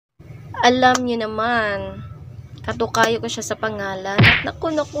Alam niyo naman, katukayo ko siya sa pangalan. At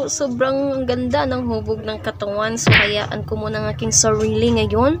naku, sobrang ganda ng hubog ng katawan. So, hayaan ko muna ng aking sarili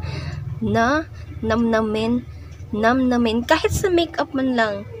ngayon na namnamin kahit sa makeup man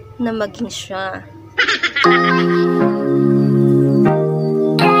lang na maging siya.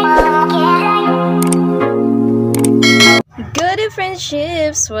 Good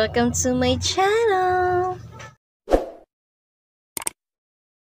friendships! Welcome to my channel!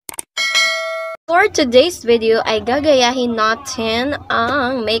 For today's video ay gagayahin natin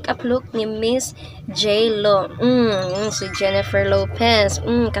ang makeup look ni Miss J.Lo. Si Jennifer Lopez.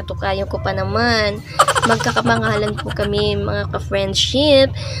 Katukayo ko pa naman. Magkakapangalan po kami mga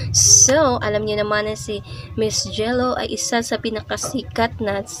ka-friendship. So, alam niyo naman na si Miss J.Lo ay isa sa pinakasikat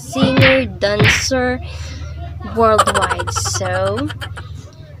na singer, dancer worldwide. So,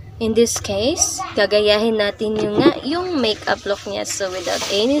 in this case, gagayahin natin yung makeup look niya. So, without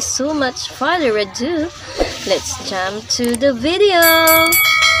any so much further ado, let's jump to the video!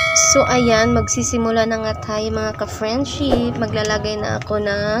 So, ayan, magsisimula na nga tayo mga ka-friendship. Naglagay na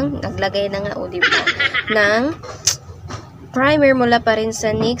nga, diba, ng primer mula pa rin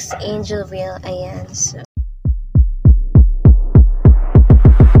sa NYX Angel Veil. Ayan, so.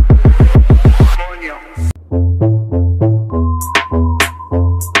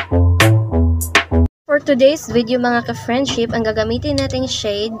 For today's video mga ka-friendship, ang gagamitin nating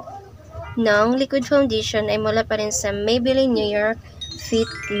shade ng liquid foundation ay mula pa rin sa Maybelline New York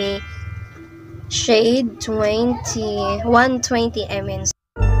Fit Me shade 120 mn.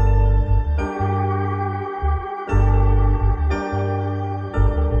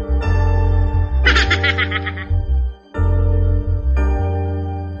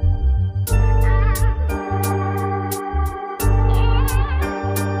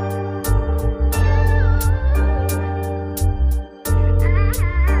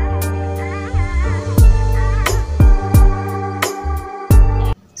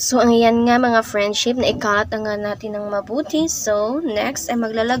 So, ang yan nga mga friendship, na ikalat nga natin ng mabuti. So, next ay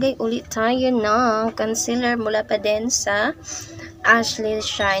maglalagay ulit tayo ng concealer mula pa din sa Ashley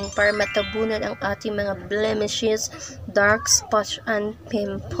Shine para matabunan ang ating mga blemishes, dark spots, and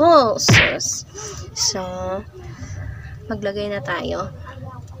pimples. So, maglagay na tayo.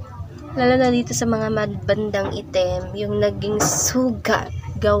 Lalo na dito sa mga bandang itim, yung naging sugat,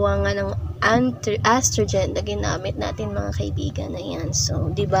 gawa nga ng estrogen na ginamit natin mga kaibigan na yan.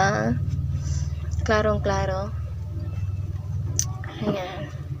 So, di ba? Klarong-klaro. Ayan.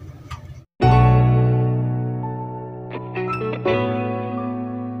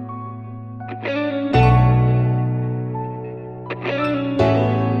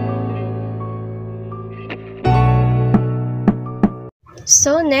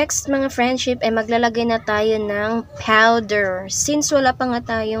 So, next mga friendship ay maglalagay na tayo ng powder. Since wala pa nga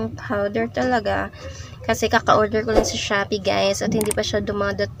tayong powder talaga, kasi kaka-order ko lang sa Shopee guys at hindi pa siya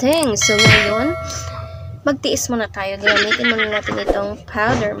dumadating. So, ngayon, magtiis muna tayo. Gamitin muna natin itong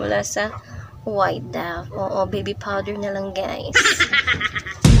powder mula sa White Dove. Oo, baby powder na lang guys.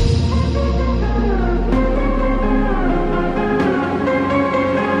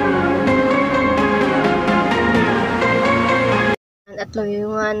 At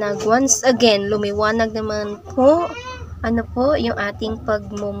lumiwanag. Once again, lumiwanag naman po, yung ating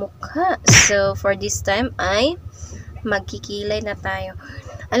pagmumukha. So, for this time ay magkikilay na tayo.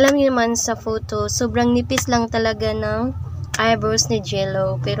 Alam niyo naman sa photo, sobrang nipis lang talaga ng eyebrows ni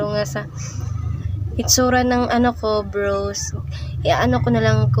J.Lo. Pero nga sa itsura ng brows, ko na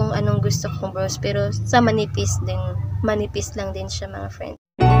lang kung anong gusto kong brows. Pero sa manipis lang din siya mga friends.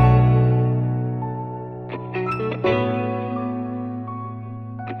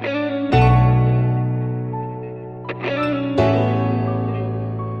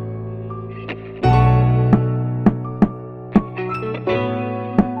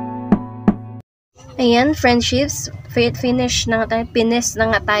 Ayan, friendships, finish na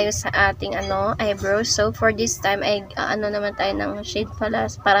nga tayo sa ating eyebrows. So, for this time, ay naman tayo ng shade pala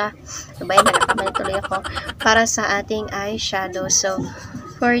para, tuloy ako, para sa ating eyeshadow. So,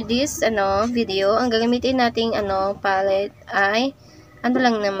 for this, video, ang gagamitin nating, palette ay,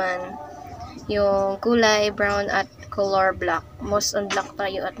 lang naman, yung kulay brown at color black. Most on black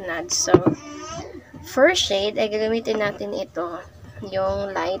tayo at nude. So, first shade, ay gagamitin natin ito,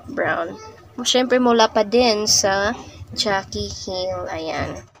 yung light brown. Syempre mula pa din sa Jackie Hill.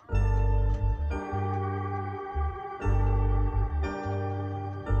 Ayan.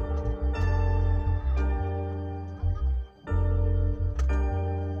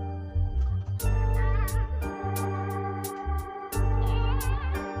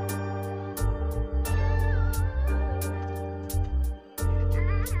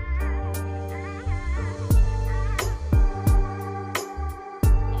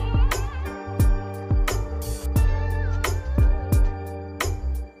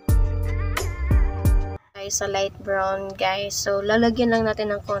 sa light brown, guys. So, lalagyan lang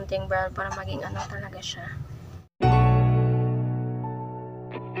natin ng konting brown para maging ano talaga siya.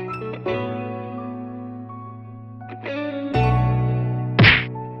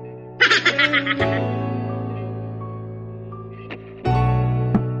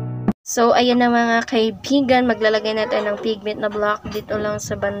 So, ayan na mga kaibigan, maglalagay natin ng pigment na black dito lang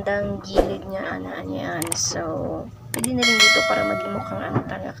sa bandang gilid niya. Yan. So, pwede na rin dito para maging mukhang ano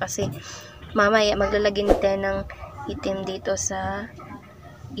talaga. Kasi, mamaya maglalagay natin ng itim dito sa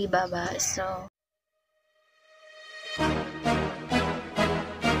ibaba. So,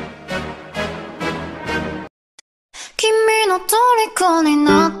 Kimi no toriko ni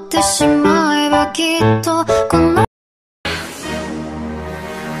natte shimaeba kitto kono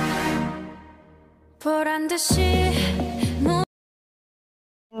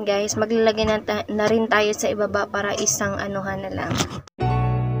guys, maglalagay na rin tayo sa ibaba para isang anuhan na lang.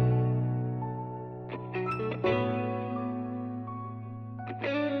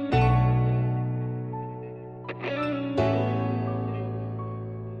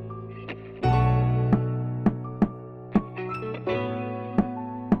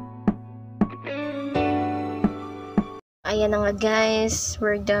 Ayan na nga guys,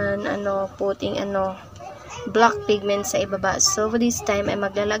 we're done putting black pigment sa ibaba. So this time ay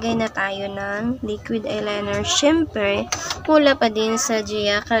maglalagay na tayo ng liquid eyeliner. Syempre, mula pa din sa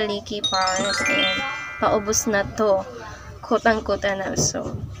Gia Kaliki Powers. And paubos na to. Kutang-kuta na. So,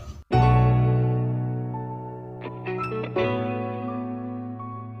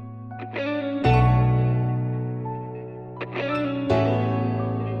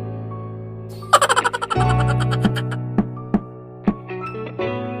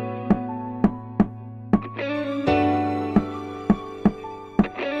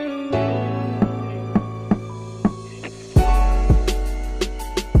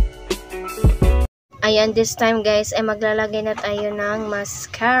 ayan, this time guys, ay maglalagay na tayo ng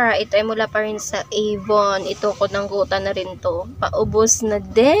mascara. Ito ay mula pa rin sa Avon. Ito ko ng guta na rin to. Paubos na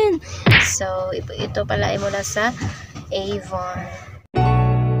din. So, ito pala ay mula sa Avon.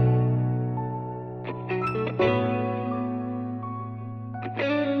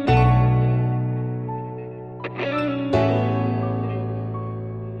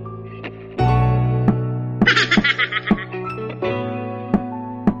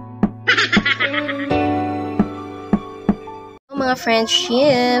 Mga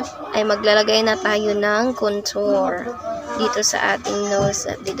friendship, ay maglalagay na tayo ng contour dito sa ating nose.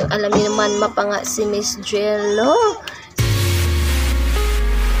 At dito, alam niyo naman, mapanga si Miss J.Lo.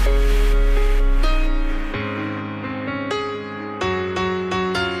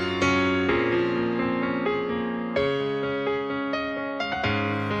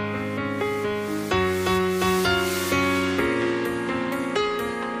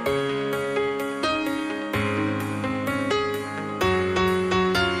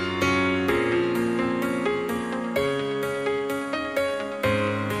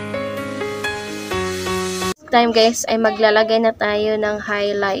 Time guys ay maglalagay na tayo ng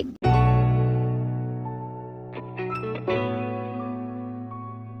highlight.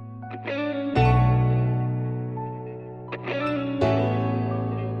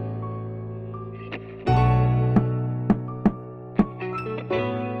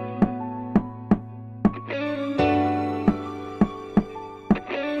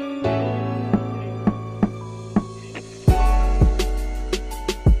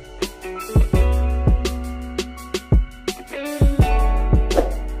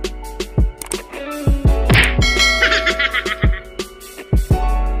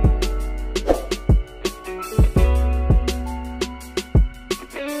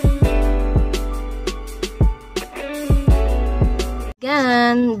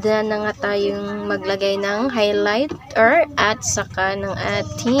 Ganda na nga tayong maglagay ng highlighter at saka ng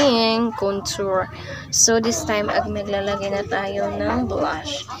ating contour. So this time maglalagay na tayo ng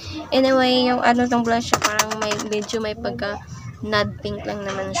blush. Anyway, yung tong blush parang medyo may pagka nude pink lang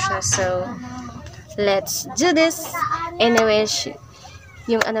naman siya. So let's do this. Anyway,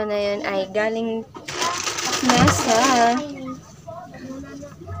 yung na yun ay galing nasa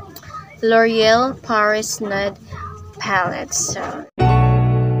L'Oreal Paris Nude Palette. So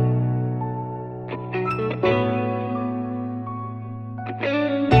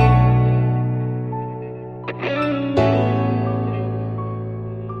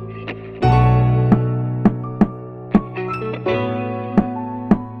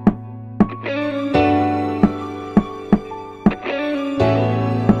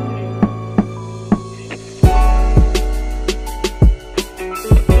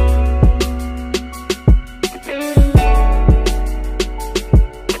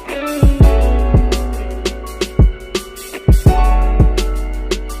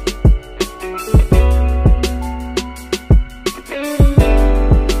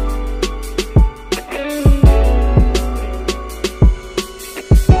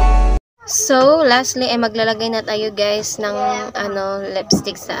lastly ay maglalagay na tayo guys ng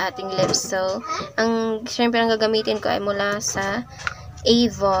lipstick sa ating lips. So, syempre ang gagamitin ko ay mula sa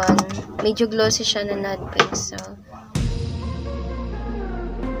Avon. Medyo glossy siya na nude pink. So,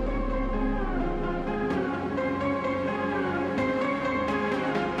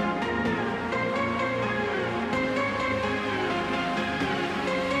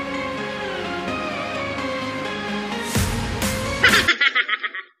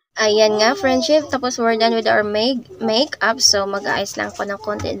 ayan nga, friendship. Tapos, we're done with our makeup. So, mag-aayos lang ako ng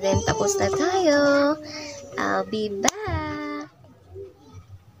konti. Then, tapos na tayo. I'll be back.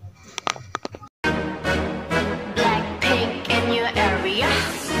 Blackpink in your area.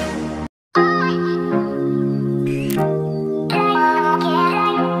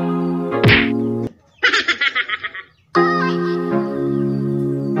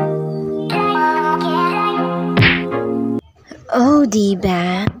 Oh,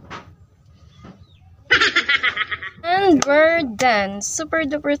 diba? And we're done. Super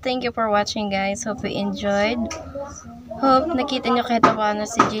duper thank you for watching, guys. Hope you enjoyed. Hope nakita nyo kahit paano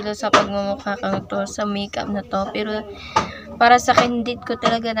si J.Lo sa pagmumukha kang to sa makeup na to. Pero para sa akin, hindi ko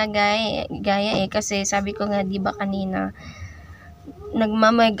talaga gaya kasi sabi ko nga, diba kanina,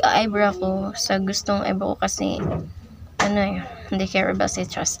 nagmamag-eyebrow ko sa gustong eyebrow ko kasi hindi care about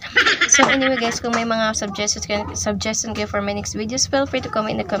citrus. So anyway guys, kung may mga suggestion kayo for my next videos, feel free to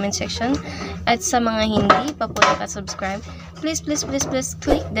comment in the comment section. At sa mga hindi pa po naka-subscribe, please click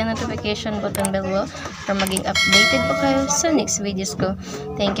the notification button below para maging updated po kayo sa next videos ko.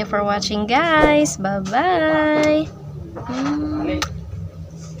 Thank you for watching, guys. Bye bye.